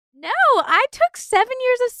I took 7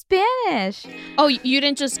 years of Spanish. Oh, you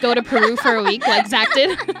didn't just go to Peru for a week like Zach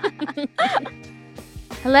did?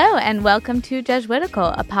 Hello, and welcome to Jesuitical,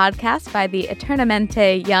 a podcast by the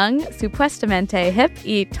eternamente young, supuestamente hip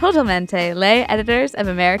y totalmente lay editors of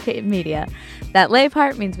American media. That lay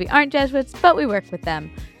part means we aren't Jesuits, but we work with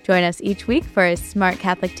them. Join us each week for a smart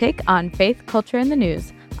Catholic take on faith, culture, and the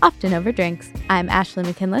news, often over drinks. I'm Ashley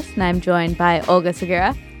McKinless, and I'm joined by Olga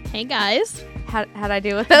Segura. Hey, guys. How'd I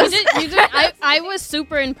do with those? You did. I was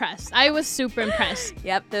super impressed.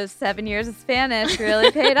 Yep, those 7 years of Spanish really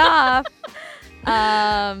paid off.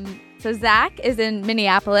 So Zach is in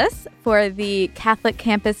Minneapolis for the Catholic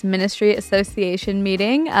Campus Ministry Association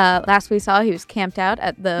meeting. Last we saw, he was camped out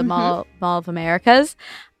at the Mall of Americas.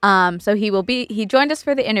 So he joined us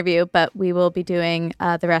for the interview, but we will be doing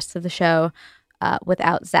the rest of the show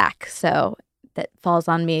without Zach. So that falls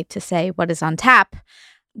on me to say what is on tap,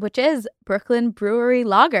 which is Brooklyn Brewery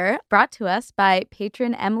Lager, brought to us by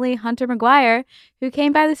patron Emily Hunter McGuire, who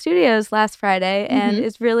came by the studios last Friday and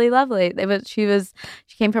is really lovely. She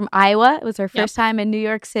came from Iowa. It was her first time in New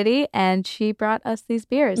York City, and she brought us these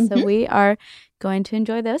beers. So we are going to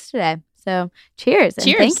enjoy those today. So cheers.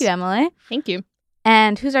 And thank you, Emily. Thank you.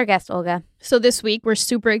 And who's our guest, Olga? So this week, we're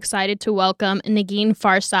super excited to welcome Negin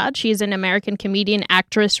Farsad. She's an American comedian,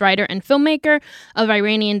 actress, writer, and filmmaker of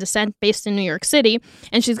Iranian descent based in New York City.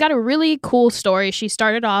 And she's got a really cool story. She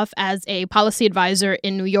started off as a policy advisor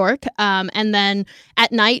in New York. And then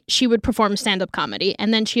at night, she would perform stand-up comedy.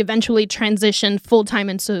 And then she eventually transitioned full-time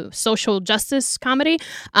into social justice comedy.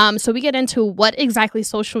 So we get into what exactly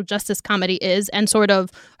social justice comedy is and sort of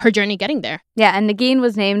her journey getting there. Yeah, and Negin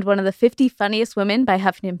was named one of the 50 funniest women by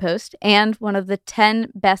Huffington Post and one of the 10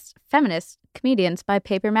 best feminist comedians by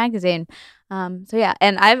Paper Magazine. And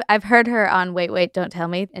I've heard her on Wait, Wait, Don't Tell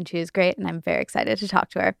Me, and she is great, and I'm very excited to talk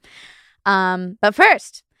to her. But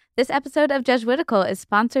first, this episode of Jesuitical is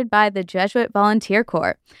sponsored by the Jesuit Volunteer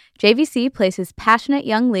Corps. JVC places passionate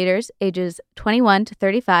young leaders ages 21 to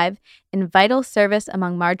 35 in vital service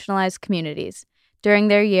among marginalized communities. During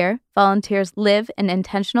their year, volunteers live in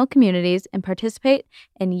intentional communities and participate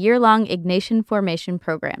in year-long Ignatian formation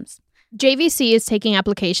programs. JVC is taking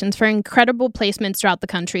applications for incredible placements throughout the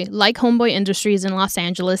country, like Homeboy Industries in Los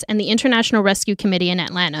Angeles and the International Rescue Committee in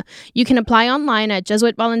Atlanta. You can apply online at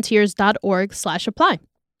jesuitvolunteers.org/apply.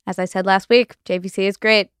 As I said last week, JVC is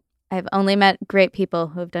great. I've only met great people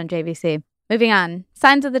who have done JVC. Moving on,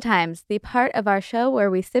 Signs of the Times, the part of our show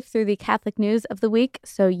where we sift through the Catholic news of the week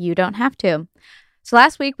so you don't have to. So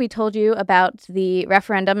last week, we told you about the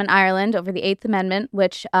referendum in Ireland over the Eighth Amendment,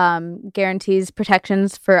 which guarantees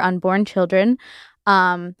protections for unborn children.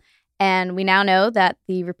 And we now know that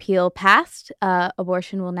the repeal passed.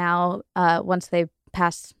 Abortion will now, once they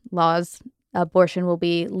pass laws, abortion will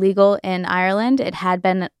be legal in Ireland. It had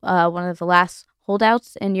been one of the last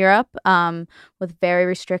holdouts in Europe with very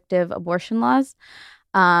restrictive abortion laws.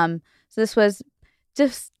 So this was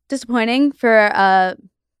just disappointing for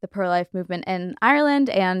the pro-life movement in Ireland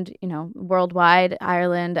and, worldwide.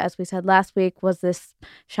 Ireland, as we said last week, was this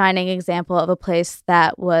shining example of a place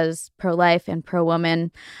that was pro-life and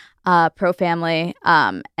pro-woman, pro-family.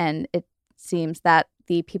 And it seems that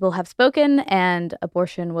the people have spoken and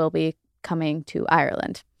abortion will be coming to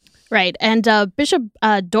Ireland. Right. And Bishop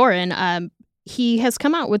Doran, he has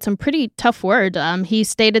come out with some pretty tough word. He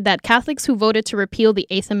stated that Catholics who voted to repeal the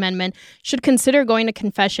Eighth Amendment should consider going to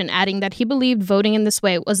confession, adding that he believed voting in this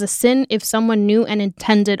way was a sin if someone knew and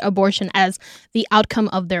intended abortion as the outcome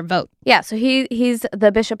of their vote. Yeah, so he's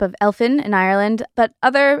the Bishop of Elphin in Ireland, but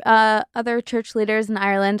other church leaders in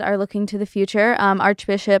Ireland are looking to the future.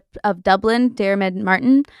 Archbishop of Dublin, Diarmaid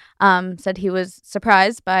Martin, said he was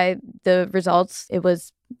surprised by the results. It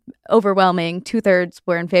was overwhelming. 2/3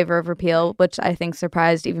 were in favor of repeal, which I think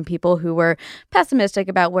surprised even people who were pessimistic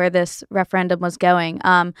about where this referendum was going.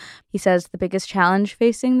 He says the biggest challenge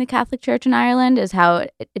facing the Catholic Church in Ireland is how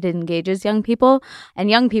it engages young people. And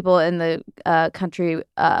young people in the country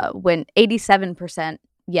went 87%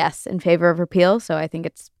 yes in favor of repeal. So I think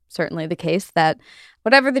it's certainly the case that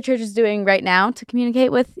whatever the church is doing right now to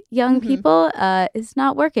communicate with young people is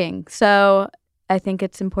not working. So I think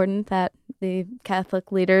it's important that the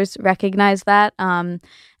Catholic leaders recognize that and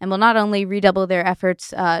will not only redouble their efforts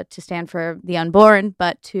to stand for the unborn,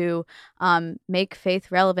 but to make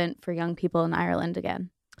faith relevant for young people in Ireland again.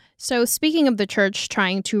 So speaking of the church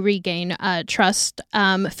trying to regain trust,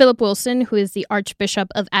 Philip Wilson, who is the Archbishop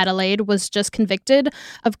of Adelaide, was just convicted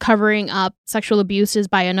of covering up sexual abuses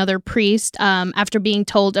by another priest after being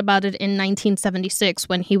told about it in 1976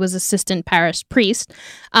 when he was assistant parish priest.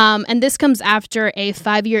 And this comes after a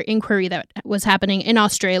 5-year inquiry that was happening in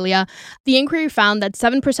Australia. The inquiry found that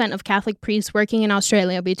 7% of Catholic priests working in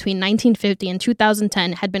Australia between 1950 and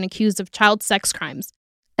 2010 had been accused of child sex crimes.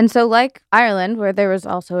 And so, like Ireland, where there was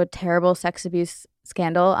also a terrible sex abuse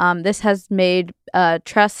scandal, this has made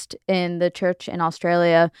trust in the church in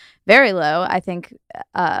Australia very low. I think,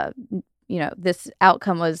 this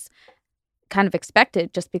outcome was kind of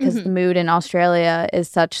expected just because the mood in Australia is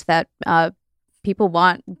such that people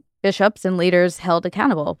want bishops and leaders held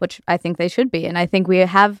accountable, which I think they should be. And I think we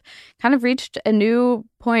have kind of reached a new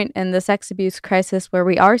point in the sex abuse crisis where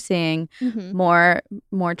we are seeing more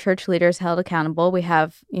church leaders held accountable. We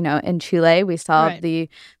have, in Chile, we saw the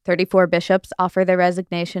 34 bishops offer their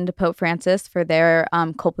resignation to Pope Francis for their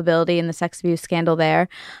culpability in the sex abuse scandal there.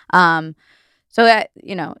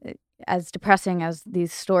 As depressing as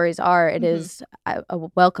these stories are, it is a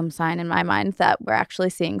welcome sign in my mind that we're actually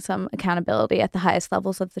seeing some accountability at the highest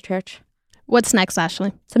levels of the church. What's next,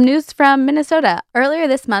 Ashley? Some news from Minnesota. Earlier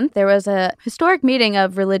this month, there was a historic meeting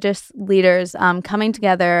of religious leaders coming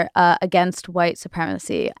together against white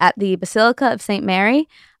supremacy at the Basilica of St. Mary.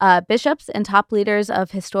 Bishops and top leaders of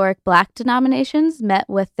historic Black denominations met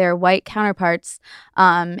with their white counterparts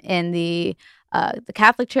in the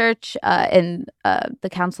Catholic Church, in the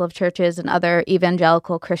Council of Churches, and other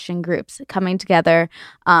evangelical Christian groups coming together.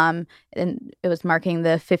 And it was marking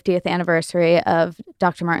the 50th anniversary of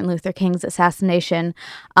Dr. Martin Luther King's assassination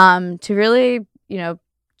to really,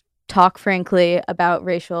 talk frankly about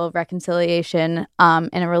racial reconciliation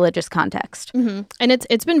in a religious context. And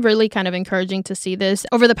it's been really kind of encouraging to see this.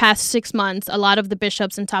 Over the past 6 months, a lot of the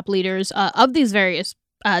bishops and top leaders of these various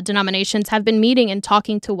denominations have been meeting and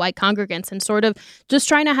talking to white congregants and sort of just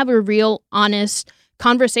trying to have a real, honest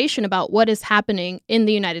conversation about what is happening in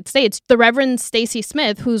the United States. The Reverend Stacy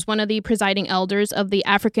Smith, who's one of the presiding elders of the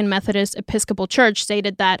African Methodist Episcopal Church,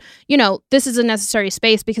 stated that, this is a necessary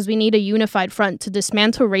space because we need a unified front to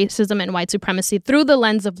dismantle racism and white supremacy through the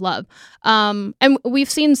lens of love. And we've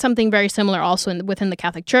seen something very similar also within the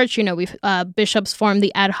Catholic Church. We've bishops formed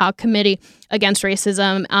the ad hoc committee against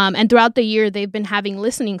racism. And throughout the year, they've been having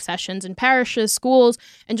listening sessions in parishes, schools,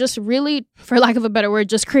 and just really, for lack of a better word,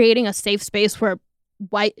 just creating a safe space where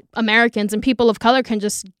white Americans and people of color can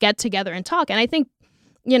just get together and talk. And I think,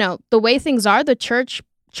 the way things are, the church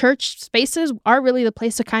spaces are really the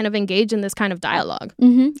place to kind of engage in this kind of dialogue.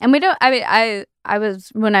 And we don't,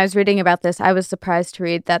 when I was reading about this, I was surprised to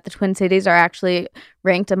read that the Twin Cities are actually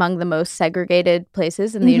ranked among the most segregated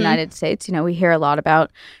places in the United States. We hear a lot about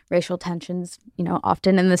racial tensions,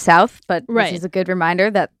 often in the South, but this is a good reminder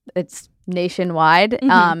that it's nationwide.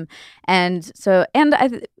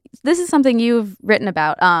 This is something you've written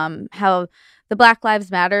about, how the Black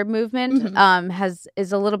Lives Matter movement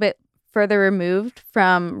is a little bit further removed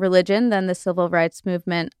from religion than the civil rights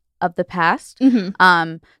movement of the past.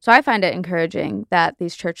 So I find it encouraging that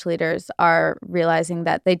these church leaders are realizing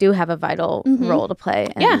that they do have a vital role to play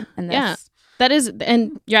in this. Yeah. That is,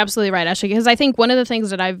 and you're absolutely right, Ashley, because I think one of the things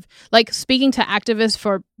that I've, speaking to activists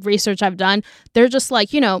for research I've done, they're just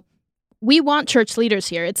we want church leaders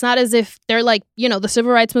here. It's not as if they're the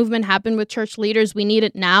civil rights movement happened with church leaders. We need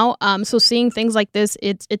it now. So seeing things like this,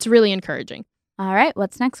 it's really encouraging. All right.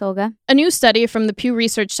 What's next, Olga? A new study from the Pew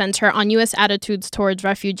Research Center on U.S. attitudes towards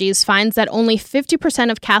refugees finds that only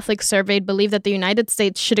 50% of Catholics surveyed believe that the United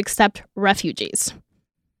States should accept refugees.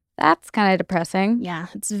 That's kind of depressing. Yeah,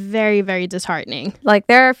 it's very, very disheartening.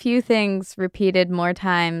 There are a few things repeated more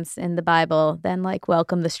times in the Bible than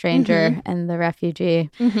welcome the stranger and the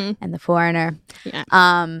refugee and the foreigner. Yeah.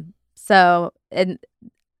 And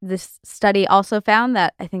this study also found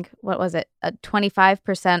that, I think,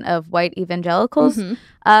 25% of white evangelicals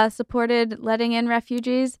supported letting in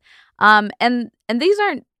refugees. And these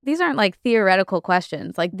aren't theoretical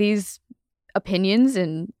questions. These opinions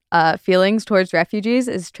and feelings towards refugees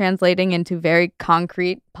is translating into very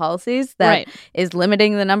concrete policies that is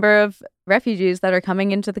limiting the number of refugees that are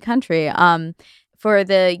coming into the country. For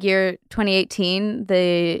the year 2018,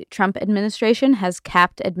 the Trump administration has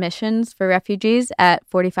capped admissions for refugees at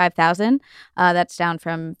 45,000. That's down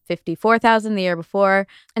from 54,000 the year before.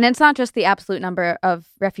 And it's not just the absolute number of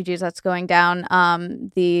refugees that's going down.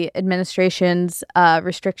 The administration's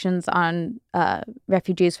restrictions on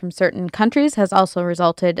refugees from certain countries has also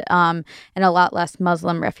resulted in a lot less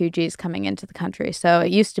Muslim refugees coming into the country. So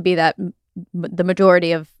it used to be that the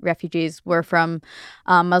majority of refugees were from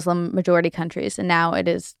Muslim majority countries, and now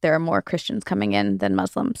there are more Christians coming in than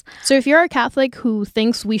Muslims. So if you're a Catholic who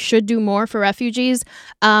thinks we should do more for refugees,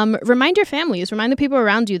 remind your families, remind the people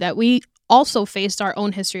around you that we also faced our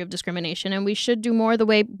own history of discrimination, and we should do more the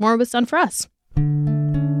way more was done for us.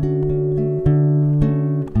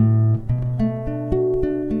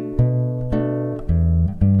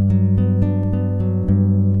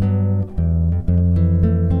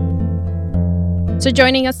 So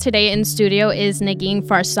joining us today in studio is Negin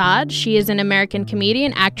Farsad. She is an American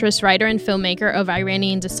comedian, actress, writer, and filmmaker of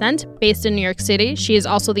Iranian descent based in New York City. She is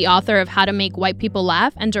also the author of How to Make White People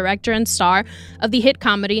Laugh and director and star of the hit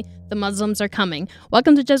comedy The Muslims Are Coming.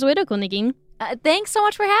 Welcome to Jesuitical, Negin. Thanks so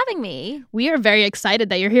much for having me. We are very excited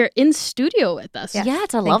that you're here in studio with us. Yes. Yeah,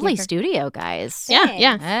 it's a lovely studio, guys.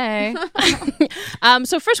 Yeah. Hey.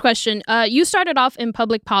 So first question, you started off in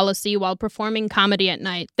public policy while performing comedy at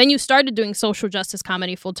night. Then you started doing social justice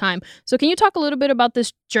comedy full time. So can you talk a little bit about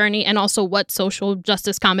this journey and also what social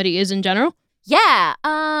justice comedy is in general? Yeah.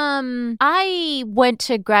 I went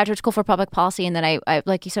to graduate school for public policy, and then I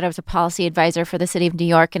like you said, I was a policy advisor for the city of New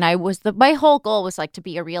York, and my whole goal was like to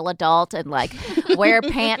be a real adult and like wear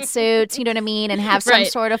pantsuits, you know what I mean, and have some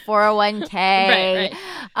sort of 401k.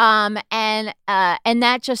 Right. And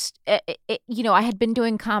that just, I had been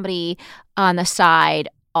doing comedy on the side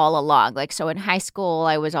all along. Like, so in high school,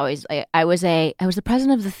 I was the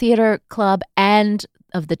president of the theater club and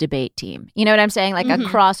of the debate team. You know what I'm saying? Like a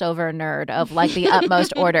crossover nerd of like the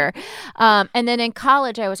utmost order. And then in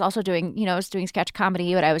college, I was also doing, I was doing sketch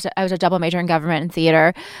comedy, but I was a double major in government and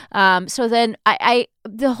theater. So then I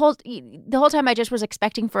the whole time I just was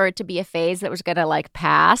expecting for it to be a phase that was going to like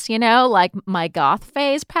pass, like my goth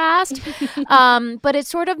phase passed. But it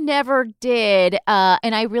sort of never did.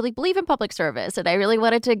 And I really believe in public service, and I really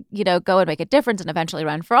wanted to, go and make a difference and eventually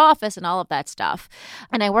run for office and all of that stuff.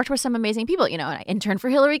 And I worked with some amazing people, and I interned for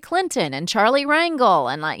Hillary Clinton and Charlie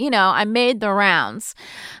Rangel, and I made the rounds.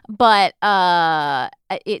 But the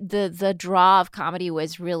draw of comedy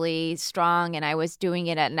was really strong, and I was doing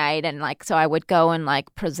it at night, and so I would go and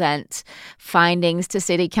present findings to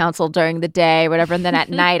city council during the day or whatever, and then at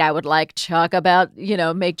night I would talk about,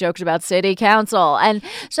 make jokes about city council, and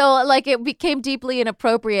so it became deeply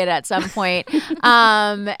inappropriate at some point.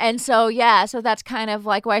 And so that's kind of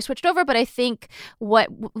why I switched over. But I think what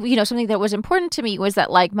something that was important to me was that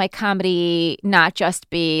my comedy not just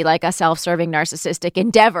be a self-serving narcissistic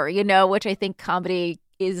endeavor, which I think comedy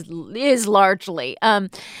is largely.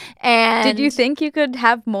 And did you think you could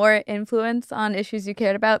have more influence on issues you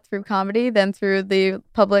cared about through comedy than through the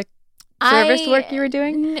public service work you were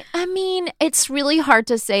doing? I mean, it's really hard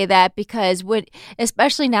to say that, because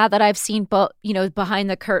especially now that I've seen both, behind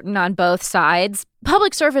the curtain on both sides,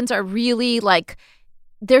 public servants are really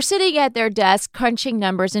they're sitting at their desk crunching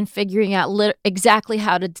numbers and figuring out exactly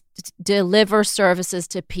how to deliver services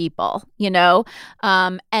to people,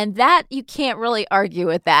 and that you can't really argue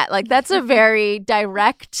with that. That's a very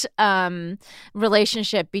direct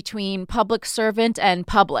relationship between public servant and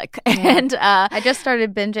public. Yeah. And I just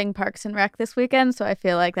started binging Parks and Rec this weekend, so I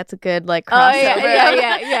feel like that's a good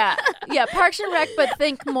crossover. Yeah. Parks and Rec, but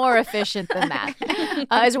think more efficient than that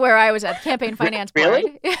is where I was at. Campaign finance board.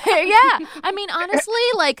 Really? Yeah. I mean, honestly,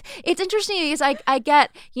 it's interesting because I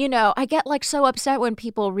get so upset when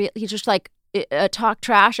people you just talk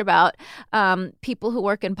trash about people who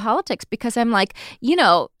work in politics, because I'm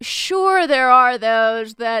sure there are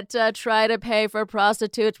those that try to pay for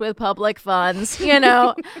prostitutes with public funds,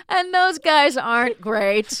 and those guys aren't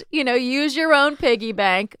great. Use your own piggy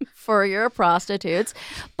bank for your prostitutes.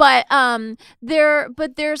 But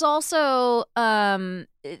there's also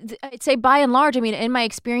I'd say by and large, I mean, in my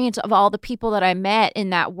experience of all the people that I met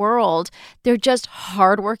in that world, they're just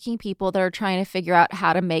hardworking people that are trying to figure out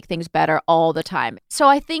how to make things better all the time. So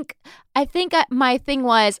I think my thing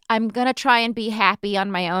was, I'm going to try and be happy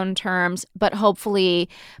on my own terms, but hopefully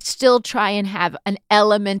still try and have an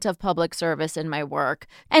element of public service in my work.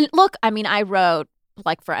 And look, I mean, I wrote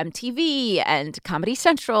for MTV and Comedy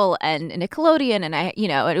Central and Nickelodeon, and I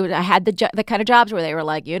had the kind of jobs where they were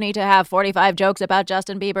you need to have 45 jokes about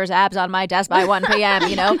Justin Bieber's abs on my desk by 1 p.m.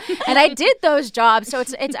 And I did those jobs, so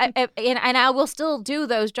and I will still do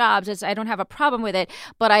those jobs. I don't have a problem with it,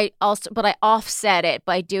 but I offset it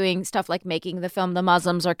by doing stuff like making the film The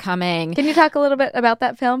Muslims Are Coming. Can you talk a little bit about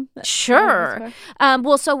that film? Sure.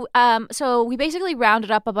 So we basically rounded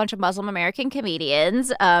up a bunch of Muslim American comedians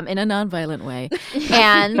in a nonviolent way.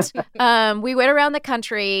 And we went around the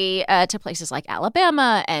country to places like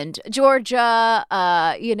Alabama and Georgia,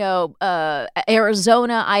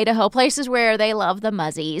 Arizona, Idaho, places where they love the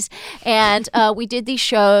Muzzies. And we did these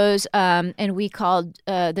shows, and we called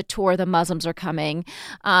the tour "The Muslims Are Coming,"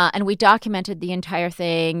 and we documented the entire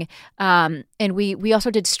thing. And we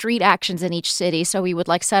also did street actions in each city. So we would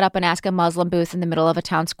like set up and ask a Muslim booth in the middle of a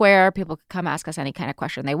town square. People could come ask us any kind of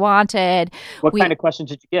question they wanted. What kind of questions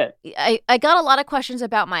did you get? I got a lot of questions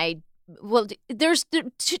about there's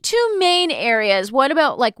two main areas. One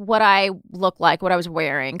about like what I look like, what I was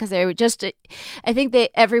wearing, because they were just, I think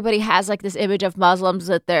everybody has like this image of Muslims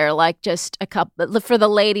that they're like just a couple, for the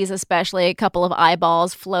ladies especially, a couple of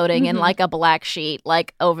eyeballs floating in like a black sheet,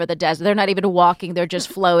 like over the desert. They're not even walking; they're just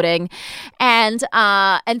floating, and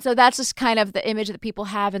so that's just kind of the image that people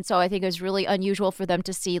have. And so I think it was really unusual for them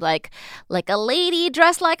to see like a lady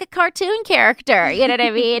dressed like a cartoon character. You know what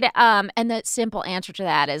I mean? And the simple answer to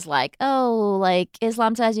that is like, oh, like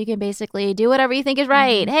Islam says you can basically do whatever you think is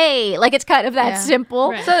right. Hey, like it's kind of that simple.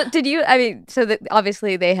 Right. So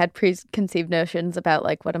obviously they had preconceived notions about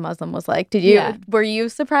like what a Muslim was like. Were you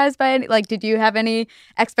surprised by any, like, did you have any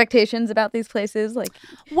expectations about these places that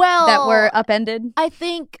were upended?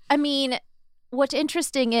 I mean, what's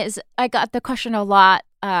interesting is I got the question a lot,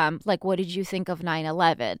 like, what did you think of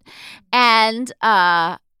 9/11? And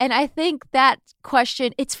I think that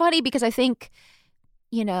question, it's funny because I think,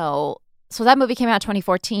 so that movie came out in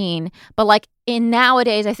 2014, but like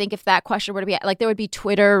nowadays, I think if that question were to be like, there would be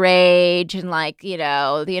Twitter rage and like, the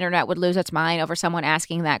internet would lose its mind over someone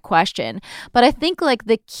asking that question. But I think like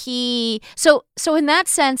the key, so in that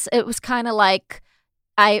sense, it was kind of like,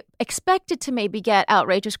 I expected to maybe get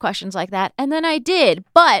outrageous questions like that. And then I did.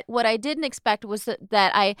 But what I didn't expect was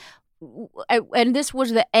that and this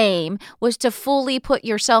was the aim, was to fully put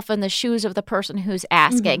yourself in the shoes of the person who's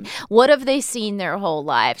asking. What have they seen their whole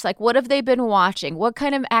lives? Like, what have they been watching? What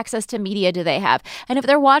kind of access to media do they have? And if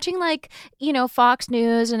they're watching like, Fox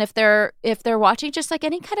News, and if they're watching just like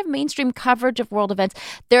any kind of mainstream coverage of world events,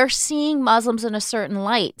 they're seeing Muslims in a certain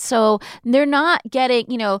light. So they're not getting,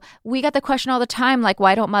 we get the question all the time, like,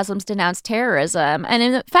 why don't Muslims denounce terrorism?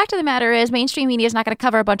 And the fact of the matter is, mainstream media is not going to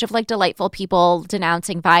cover a bunch of like delightful people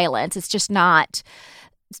denouncing violence. It's just not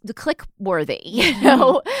the click worthy,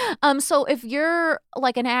 So if you're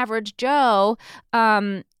like an average Joe,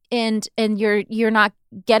 and you're not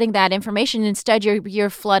getting that information, instead you're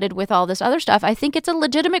flooded with all this other stuff, I think it's a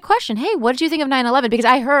legitimate question. Hey, what did you think of 9/11? Because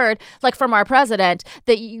I heard like from our president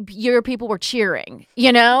that your people were cheering,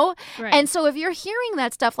 Right. And so if you're hearing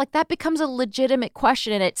that stuff, like that becomes a legitimate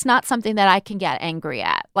question, and it's not something that I can get angry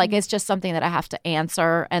at. Like it's just something that I have to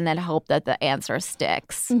answer and then hope that the answer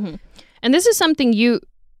sticks. And this is something you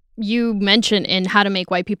mentioned in How to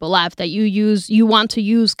Make White People Laugh, that you want to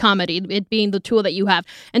use comedy, it being the tool that you have.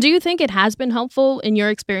 And do you think it has been helpful in your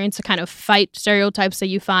experience to kind of fight stereotypes that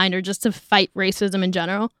you find, or just to fight racism in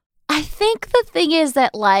general? I think the thing is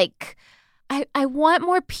that like I want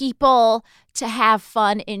more people to have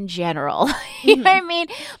fun in general. You know what I mean?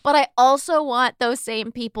 But I also want those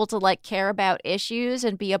same people to like care about issues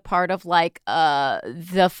and be a part of like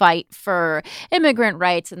the fight for immigrant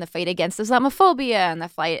rights and the fight against Islamophobia and the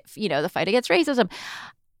fight against racism.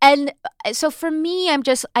 And so for me,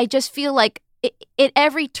 I just feel like at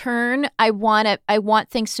every turn, I want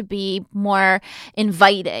things to be more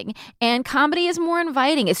inviting, and comedy is more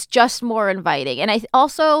inviting. It's just more inviting, and I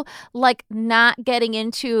also like not getting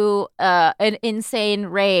into an insane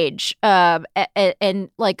rage and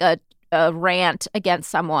like a rant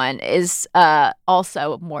against someone is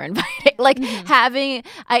also more inviting. Like having,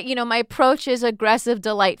 my approach is aggressive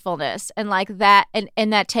delightfulness, and like that,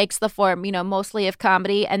 and that takes the form, mostly of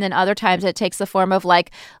comedy, and then other times it takes the form of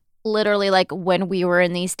like. Literally, like when we were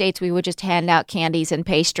in these states, we would just hand out candies and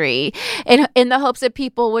pastry in the hopes that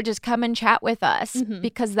people would just come and chat with us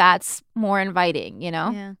because that's more inviting,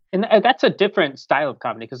 Yeah. And that's a different style of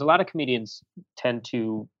comedy, because a lot of comedians tend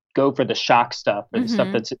to go for the shock stuff or the stuff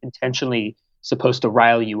that's intentionally supposed to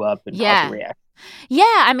rile you up and cause a reaction. Yeah,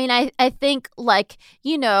 I mean, I think like,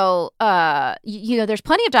 there's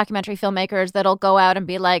plenty of documentary filmmakers that'll go out and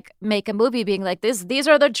be like, make a movie being like, these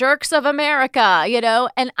are the jerks of America,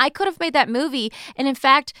 and I could have made that movie. And in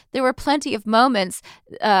fact, there were plenty of moments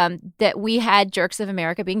that we had jerks of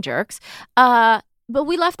America being jerks. But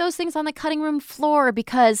we left those things on the cutting room floor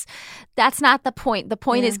because that's not the point. The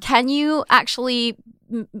point is, can you actually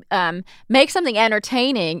make something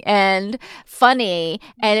entertaining and funny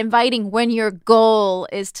and inviting when your goal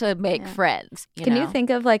is to make friends? Can you think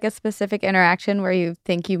of like a specific interaction where you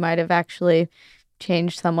think you might have actually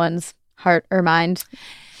changed someone's heart or mind?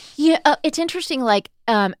 Yeah, it's interesting. Like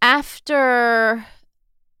after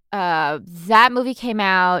that movie came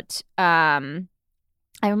out, I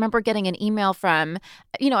remember getting an email from,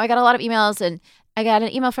 I got a lot of emails, and I got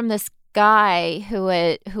an email from this guy who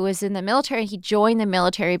was in the military. He joined the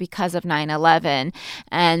military because of 9/11,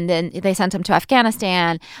 and then they sent him to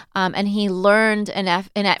Afghanistan, and he learned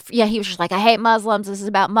he was just like, I hate Muslims, this is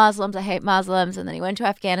about Muslims, I hate Muslims. And then he went to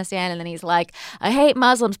Afghanistan, and then he's like, I hate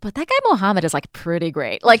Muslims, but that guy Mohammed is like pretty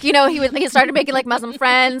great. Like, he started making like Muslim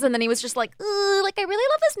friends, and then he was just like, like, I really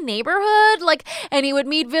love this neighborhood, like, and he would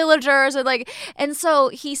meet villagers, and so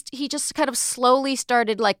he just kind of slowly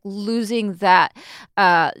started like losing that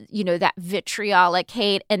that vitriolic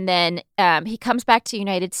hate. And then he comes back to the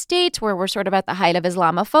United States, where we're sort of at the height of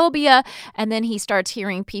Islamophobia. And then he starts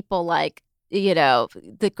hearing people like,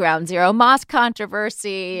 the Ground Zero Mosque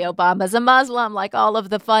controversy, Obama's a Muslim, like all of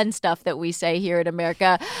the fun stuff that we say here in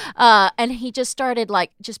America. And he just started like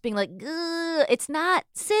just being like, it's not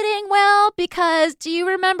sitting well, because do you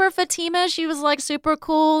remember Fatima? She was like super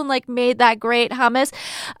cool and like made that great hummus.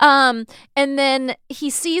 And then he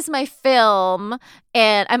sees my film,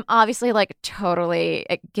 and I'm obviously like totally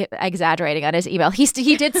exaggerating on his email. He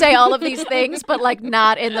did say all of these things, but like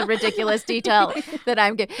not in the ridiculous detail that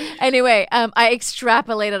I'm giving. Anyway, I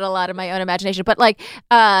extrapolated a lot of my own imagination, but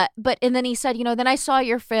and then he said, then I saw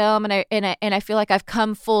your film, and I feel like I've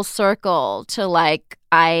come full circle to like,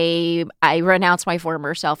 I renounce my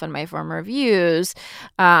former self and my former views,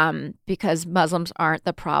 because Muslims aren't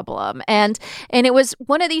the problem. And it was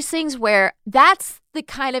one of these things where that's the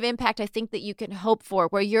kind of impact I think that you can hope for,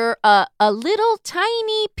 where you're a little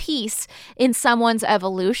tiny piece in someone's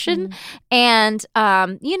evolution. And,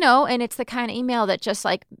 and it's the kind of email that just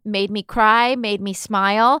like made me cry, made me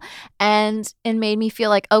smile, and made me feel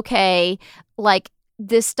like, okay, like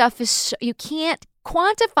this stuff is, you can't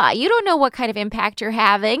quantify. You don't know what kind of impact you're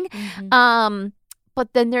having.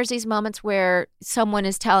 But then there's these moments where someone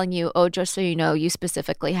is telling you, oh, just so you know, you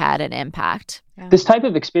specifically had an impact. Yeah. This type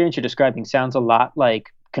of experience you're describing sounds a lot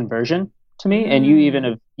like conversion to me. And you even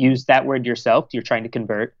have used that word yourself. You're trying to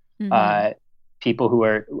convert people who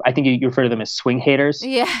are, I think you refer to them as swing haters.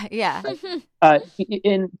 Yeah.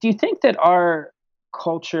 And do you think that our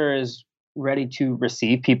culture is ready to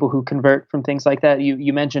receive people who convert from things like that?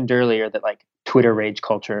 You mentioned earlier that like Twitter rage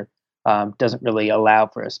culture doesn't really allow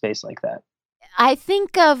for a space like that. I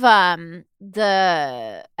think of I'm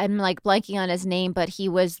like blanking on his name, but he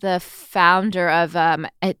was the founder of I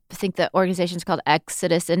think the organization is called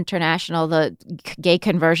Exodus International, the gay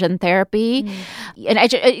conversion therapy. And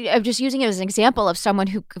I'm just using it as an example of someone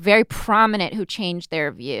who very prominent who changed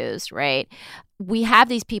their views, right? We have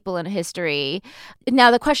these people in history.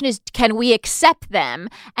 Now the question is, can we accept them?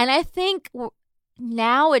 And I think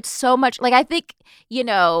now it's so much like, I think,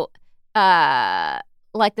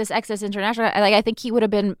 like this Exodus International, like I think he would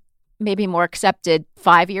have been maybe more accepted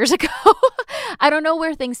 5 years ago. I don't know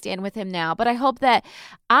where things stand with him now, but I hope that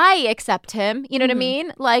I accept him. You know what I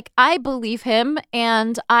mean? Like, I believe him,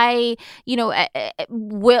 and I,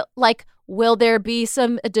 will there be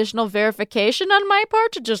some additional verification on my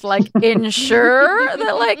part to just like ensure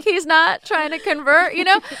that like he's not trying to convert,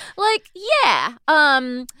 like, yeah.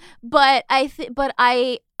 But I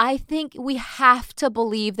think we have to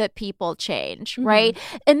believe that people change, right?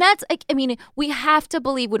 And that's, we have to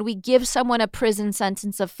believe when we give someone a prison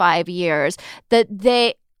sentence of 5 years that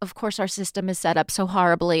they, of course, our system is set up so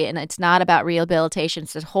horribly, and it's not about rehabilitation.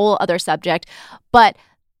 It's a whole other subject. But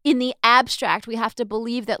in the abstract, we have to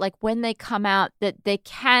believe that, like, when they come out, that they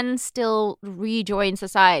can still rejoin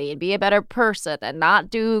society and be a better person and not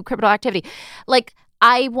do criminal activity. Like,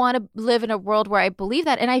 I want to live in a world where I believe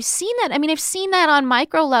that. And I've seen that. I've seen that on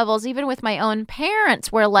micro levels, even with my own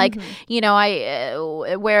parents, where like,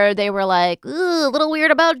 where they were like, a little weird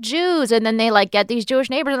about Jews. And then they like get these Jewish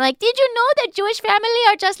neighbors and like, did you know that Jewish family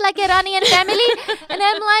are just like Iranian family? And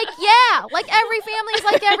I'm like, yeah, like every family is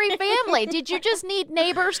like every family. Did you just need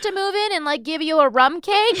neighbors to move in and like give you a rum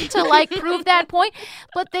cake to like prove that point?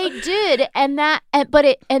 But they did. And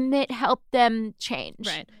it helped them change.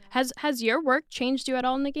 Right. Has your work changed you at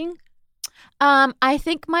all, Negin? I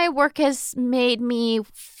think my work has made me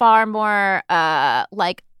far more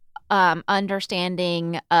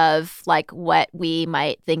understanding of like what we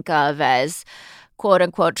might think of as quote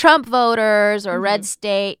unquote Trump voters or red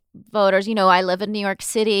state voters. I live in New York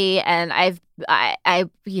City, and I've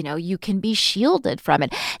you can be shielded from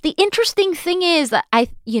it. The interesting thing is that I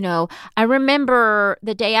remember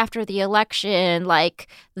the day after the election, like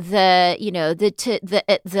the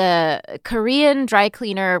Korean dry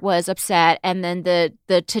cleaner was upset, and then the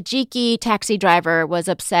Tajiki taxi driver was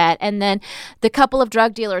upset, and then the couple of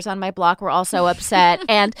drug dealers on my block were also upset.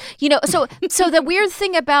 And so the weird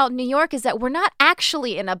thing about New York is that we're not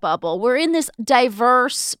actually in a bubble. We're in this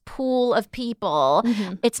diverse pool of people.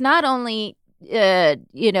 Mm-hmm. It's not only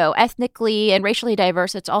ethnically and racially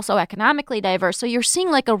diverse, it's also economically diverse. So you're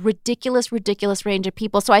seeing like a ridiculous range of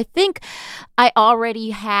people. So I think I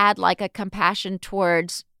already had like a compassion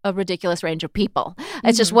towards a ridiculous range of people.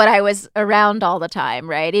 It's just what I was around all the time,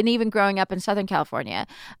 right? And even growing up in Southern California.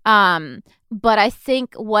 But I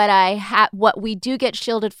think what we do get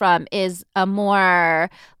shielded from is a more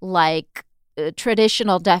like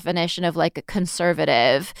traditional definition of like a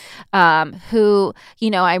conservative who,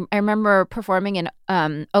 I remember performing in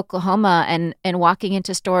Oklahoma and walking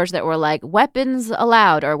into stores that were like weapons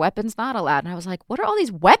allowed or weapons not allowed. And I was like, what are all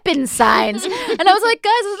these weapon signs? And I was like,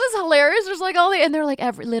 guys, isn't this hilarious? There's like and they're like,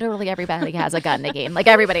 literally everybody has a gun in the game. Like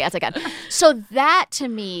everybody has a gun. So that to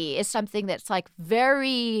me is something that's like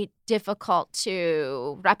very difficult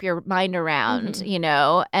to wrap your mind around,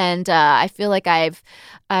 and I feel like I've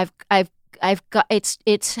got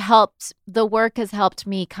it's helped. The work has helped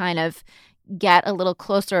me kind of get a little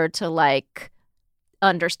closer to like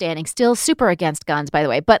understanding. Still super against guns, by the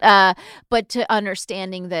way, but to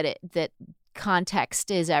understanding that context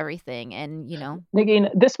is everything, and Negin,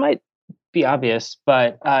 this might be obvious,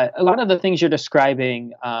 but a lot of the things you're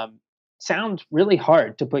describing sound really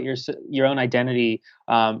hard to put your own identity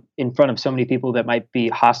in front of so many people that might be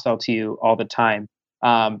hostile to you all the time.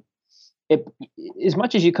 As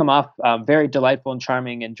much as you come off very delightful and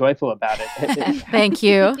charming and joyful about it. Thank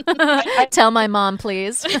you. Tell my mom,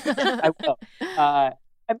 please. I will. I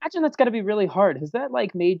imagine that's got to be really hard. Has that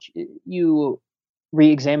like made you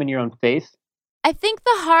re-examine your own faith? I think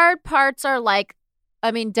the hard parts are like,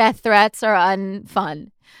 death threats are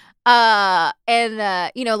unfun. Like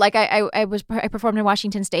I performed in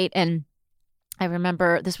Washington State, and I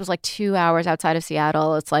remember this was like 2 hours outside of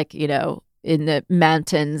Seattle. It's like, in the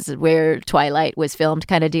mountains where Twilight was filmed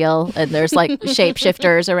kind of deal. And there's like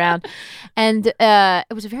shapeshifters around. And it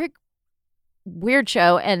was a very weird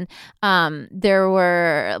show. And there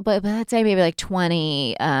were, but let's say maybe like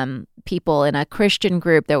 20 people in a Christian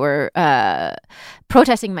group that were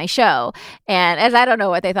protesting my show. And as I don't know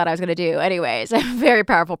what they thought I was going to do. Anyways, I'm a very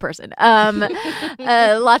powerful person.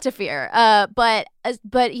 Lots of fear. But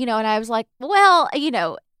and I was like, well,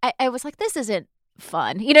 I was like, this isn't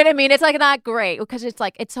fun. You know what I mean? It's like not great because it's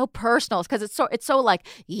like it's so personal because it's so like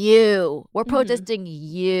we're protesting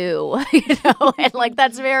you, and like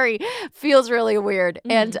that's feels really weird.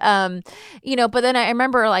 And but then I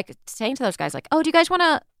remember like saying to those guys like, oh, do you guys want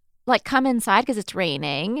to like come inside because it's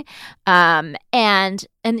raining, and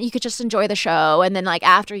you could just enjoy the show, and then like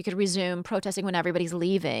after you could resume protesting when everybody's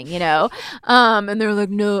leaving, and they're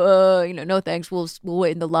like, no, no thanks, we'll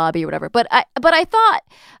wait in the lobby or whatever. But I thought,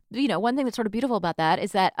 one thing that's sort of beautiful about that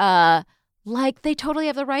is that like they totally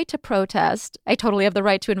have the right to protest. I totally have the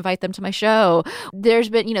right to invite them to my show. There's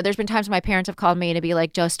been times my parents have called me to be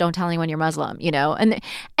like, just don't tell anyone you're Muslim, and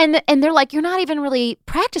they're like, you're not even really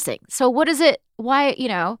practicing. So what is it? Why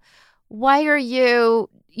are you,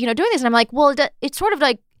 doing this? And I'm like, well, it's sort of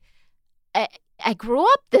like, I grew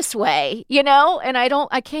up this way, and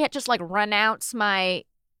I can't just like renounce my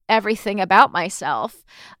everything about myself.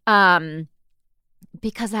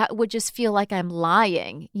 Because that would just feel like I'm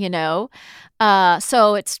lying,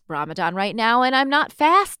 So it's Ramadan right now and I'm not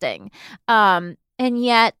fasting. And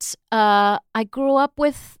yet I grew up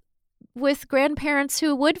with grandparents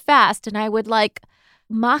who would fast, and I would like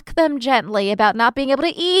mock them gently about not being able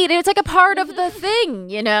to eat. And it's like a part of the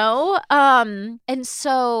thing, And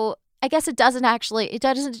so I guess it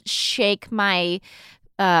doesn't shake my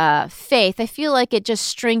faith. I feel like it just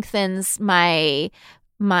strengthens my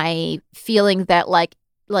feeling that like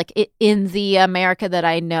in the America that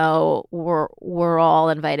I know, we're all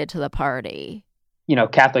invited to the party.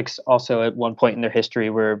 Catholics also at one point in their history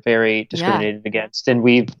were very discriminated against, and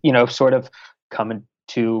we've sort of come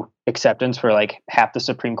into acceptance for like half the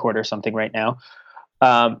Supreme Court or something right now.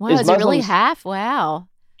 Wow, is it really half? Wow.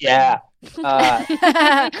 Yeah.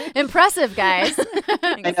 Impressive, guys.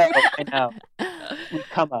 I know. We've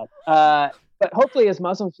come up. But hopefully, as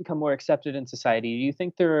Muslims become more accepted in society, do you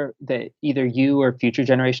think that either you or future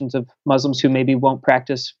generations of Muslims who maybe won't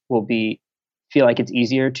practice will feel like it's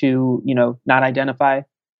easier to, not identify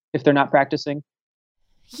if they're not practicing?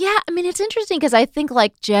 Yeah, I mean, it's interesting because I think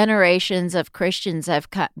like generations of Christians have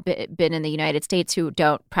been in the United States who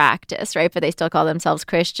don't practice, right? But they still call themselves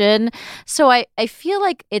Christian. So I feel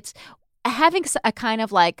like it's having a kind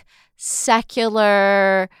of like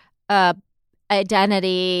secular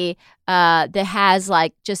identity that has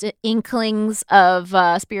like just inklings of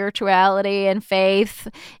spirituality and faith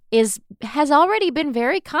has already been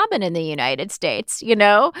very common in the United States, you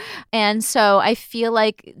know? And so I feel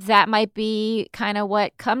like that might be kind of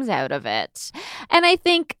what comes out of it. And I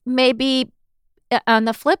think maybe on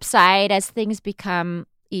the flip side, as things become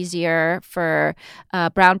easier for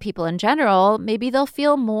brown people in general, maybe they'll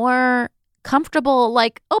feel more comfortable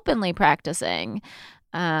like openly practicing.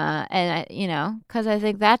 And you know, because I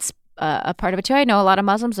think that's a part of it too. I know a lot of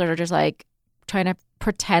Muslims that are just like trying to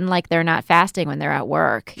pretend like they're not fasting when they're at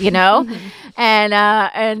work, you know,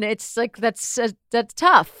 and it's like that's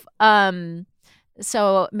tough.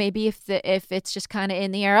 So maybe if it's just kind of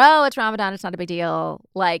in the air, oh, it's Ramadan, it's not a big deal.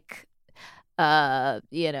 Like,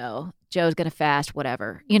 you know, Joe's gonna fast,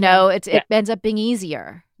 whatever. You know, it ends up being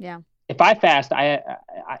easier. Yeah. If I fast, I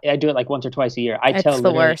do it like once or twice a year. I tell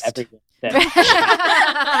the worst. everyone that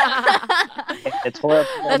it's horrible.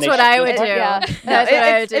 That's what I would do. Yeah. That's what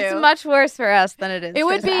I would do. It's much worse for us than it is. It for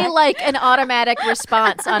would be Zach. like an automatic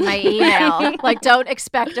response on my email. Like, don't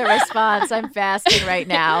expect a response. I'm fasting right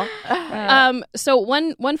now. So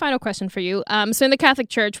one final question for you. So in the Catholic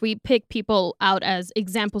Church, we pick people out as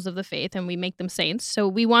examples of the faith and we make them saints. So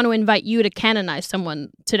we want to invite you to canonize someone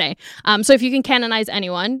today. So if you can canonize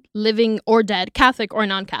anyone, living or dead, Catholic or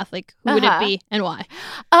non-Catholic, who would it be and why?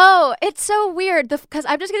 Oh, it's so weird because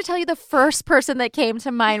I'm just going to tell you the first person that came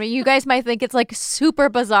to mind. You guys might think it's like super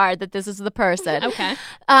bizarre that this is the person. Okay.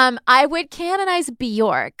 I would canonize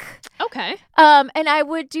Bjork. Okay. And I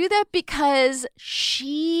would do that because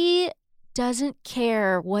she doesn't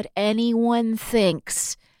care what anyone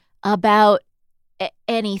thinks about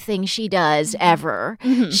anything she does ever.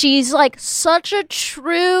 Mm-hmm. She's like such a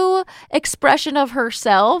true expression of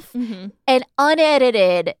herself and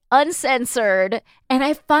unedited, uncensored. And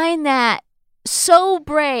I find that so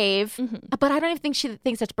brave, but I don't even think she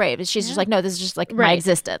thinks that's brave. She's just like, no, this is just like my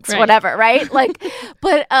existence, whatever, right? Like,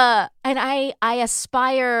 but and I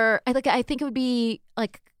aspire. I think it would be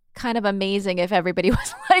like kind of amazing if everybody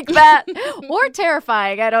was like that, or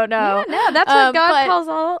terrifying. I don't know. Yeah, no, that's what God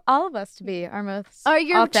calls all of us to be, our most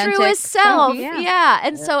your authentic truest self. Yeah.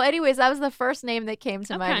 And so, anyways, that was the first name that came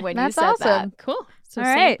to mind when that's you said awesome. that. Cool. So All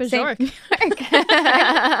right, Saint Bjork.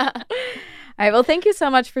 All right. Well, thank you so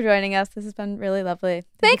much for joining us. This has been really lovely.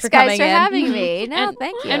 Thanks, guys, for having me. No,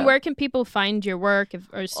 thank you. And where can people find your work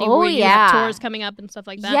or see where you have tours coming up and stuff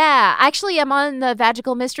like that? Yeah, actually, I'm on the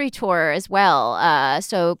Vagical Mystery Tour as well.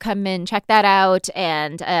 So come and check that out.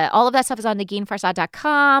 And all of that stuff is on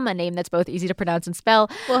NaginFarsad.com, a name that's both easy to pronounce and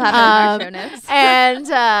spell. We'll have it in our show notes. and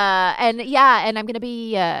I'm going to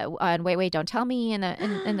be on Wait, Don't Tell Me in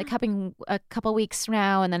the coming a couple weeks from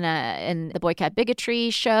now, and then in the Boycott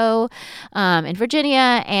Bigotry show in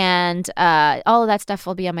Virginia, and all of that stuff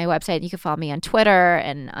will be on my website. You can follow me on Twitter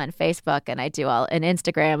and on Facebook, and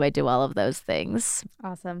Instagram. I do all of those things.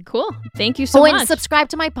 Awesome. Cool. Thank you so much. And subscribe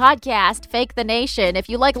to my podcast, Fake the Nation. If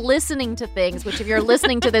you like listening to things, which if you're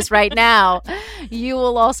listening to this right now, you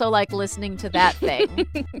will also like listening to that thing.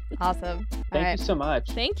 Awesome. Thank you so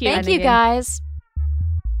much. Thank you. Thank you, guys.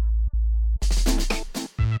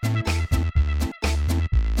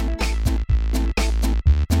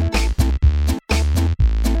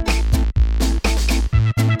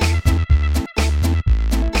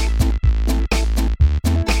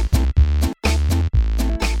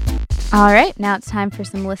 All right, now it's time for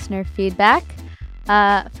some listener feedback.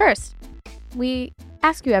 First, we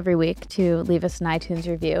ask you every week to leave us an iTunes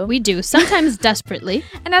review. We do, sometimes desperately.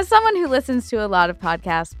 And as someone who listens to a lot of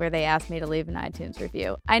podcasts where they ask me to leave an iTunes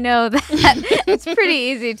review, I know that it's pretty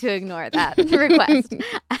easy to ignore that request.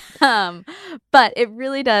 But it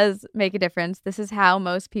really does make a difference. This is how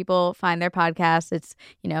most people find their podcasts. It's,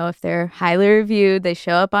 if they're highly reviewed, they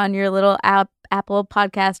show up on your little Apple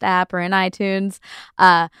podcast app or in iTunes.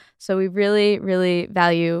 So we really, really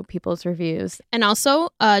value people's reviews. And also,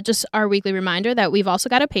 just our weekly reminder that we've also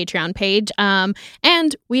got a Patreon page.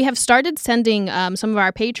 And we have started sending some of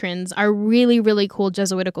our patrons our really, really cool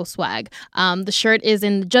Jesuitical swag. The shirt is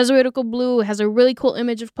in Jesuitical blue. It has a really cool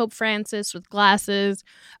image of Pope Francis with glasses.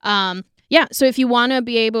 So if you want to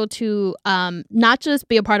be able to not just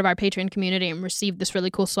be a part of our Patreon community and receive this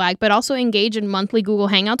really cool swag, but also engage in monthly Google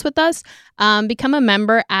Hangouts with us, become a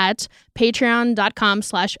member at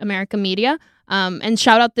patreon.com/AmericaMedia. And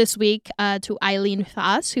shout out this week to Eileen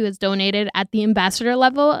Foss, who has donated at the ambassador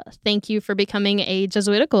level. Thank you for becoming a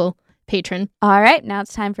Jesuitical patron. All right, now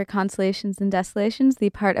it's time for Consolations and Desolations, the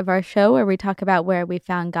part of our show where we talk about where we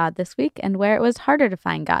found God this week and where it was harder to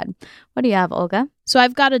find God. What do you have, Olga? So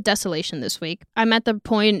I've got a desolation this week. I'm at the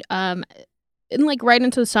point right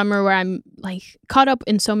into the summer where I'm like caught up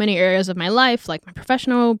in so many areas of my life, like my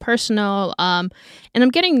professional, personal, and I'm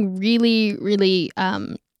getting really, really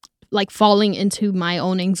like falling into my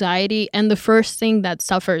own anxiety. And the first thing that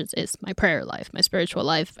suffers is my prayer life, my spiritual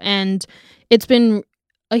life. And it's been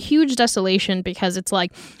a huge desolation because it's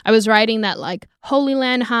like I was riding that like Holy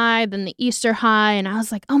Land high, then the Easter high, and I was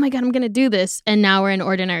like, oh my God, I'm going to do this. And now we're in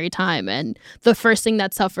ordinary time. And the first thing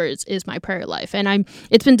that suffers is my prayer life. And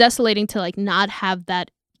it's been desolating to like not have that,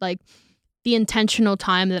 like the intentional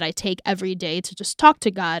time that I take every day to just talk to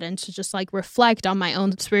God and to just like reflect on my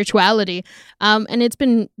own spirituality. And it's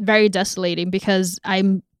been very desolating because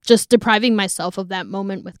I'm just depriving myself of that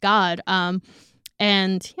moment with God. And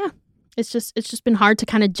yeah. It's just been hard to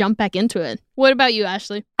kind of jump back into it. What about you,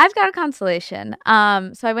 Ashley? I've got a consolation.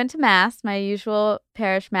 So I went to Mass, my usual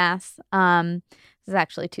parish Mass. This is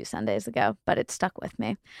actually 2 Sundays ago, but it stuck with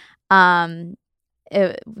me. I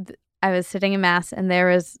was sitting in Mass, and there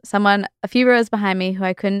was someone a few rows behind me who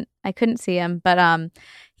I couldn't see him, but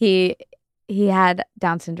he had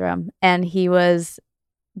Down syndrome, and he was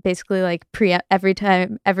basically like every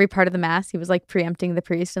part of the Mass he was like preempting the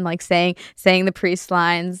priest and like saying the priest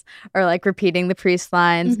lines or like repeating the priest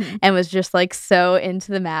lines, and was just like so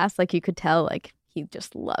into the Mass, like you could tell like he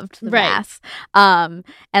just loved the Mass. And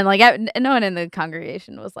like no one in the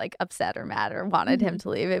congregation was like upset or mad or wanted him to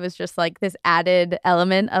leave. It was just like this added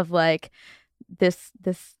element of like this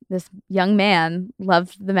young man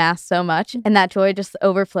loved the Mass so much, and that joy just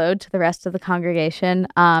overflowed to the rest of the congregation.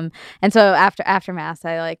 And so after Mass,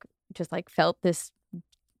 I like just like felt this.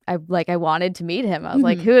 I wanted to meet him. I was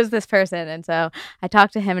like, who is this person? And so I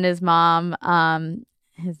talked to him and his mom.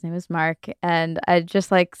 His name is Mark, and I just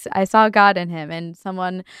like I saw God in him, and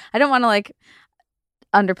someone. I don't want to like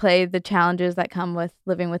underplay the challenges that come with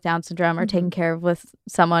living with Down syndrome or taking care of with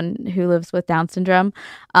someone who lives with Down syndrome.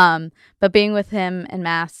 But being with him in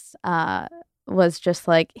Mass was just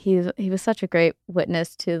like he was such a great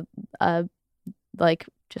witness to like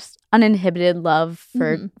just uninhibited love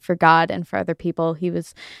for God and for other people. He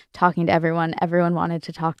was talking to everyone. Everyone wanted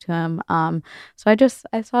to talk to him. So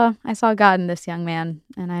I saw God in this young man,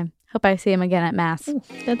 and I hope I see him again at Mass. Ooh,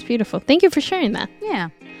 that's beautiful. Thank you for sharing that. Yeah.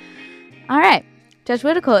 All right.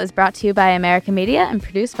 Jesuitical is brought to you by America Media and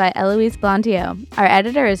produced by Eloise Blondiau. Our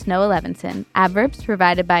editor is Noah Levinson. Adverbs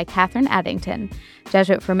provided by Catherine Addington.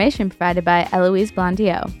 Jesuit formation provided by Eloise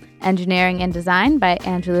Blondiau. Engineering and design by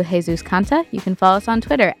Angelou Jesus Canta. You can follow us on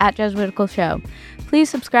Twitter at Jesuitical Show.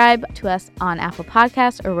 Please subscribe to us on Apple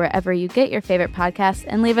Podcasts or wherever you get your favorite podcasts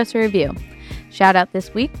and leave us a review. Shout out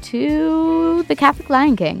this week to the Catholic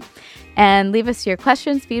Lion King. And leave us your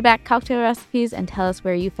questions, feedback, cocktail recipes, and tell us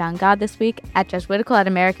where you found God this week at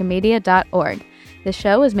jesuitical@americamedia.org. This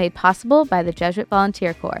show was made possible by the Jesuit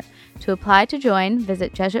Volunteer Corps. To apply to join,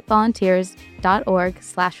 visit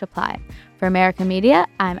jesuitvolunteers.org/apply. For America Media,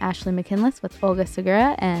 I'm Ashley McKinless with Olga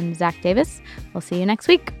Segura and Zach Davis. We'll see you next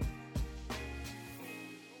week.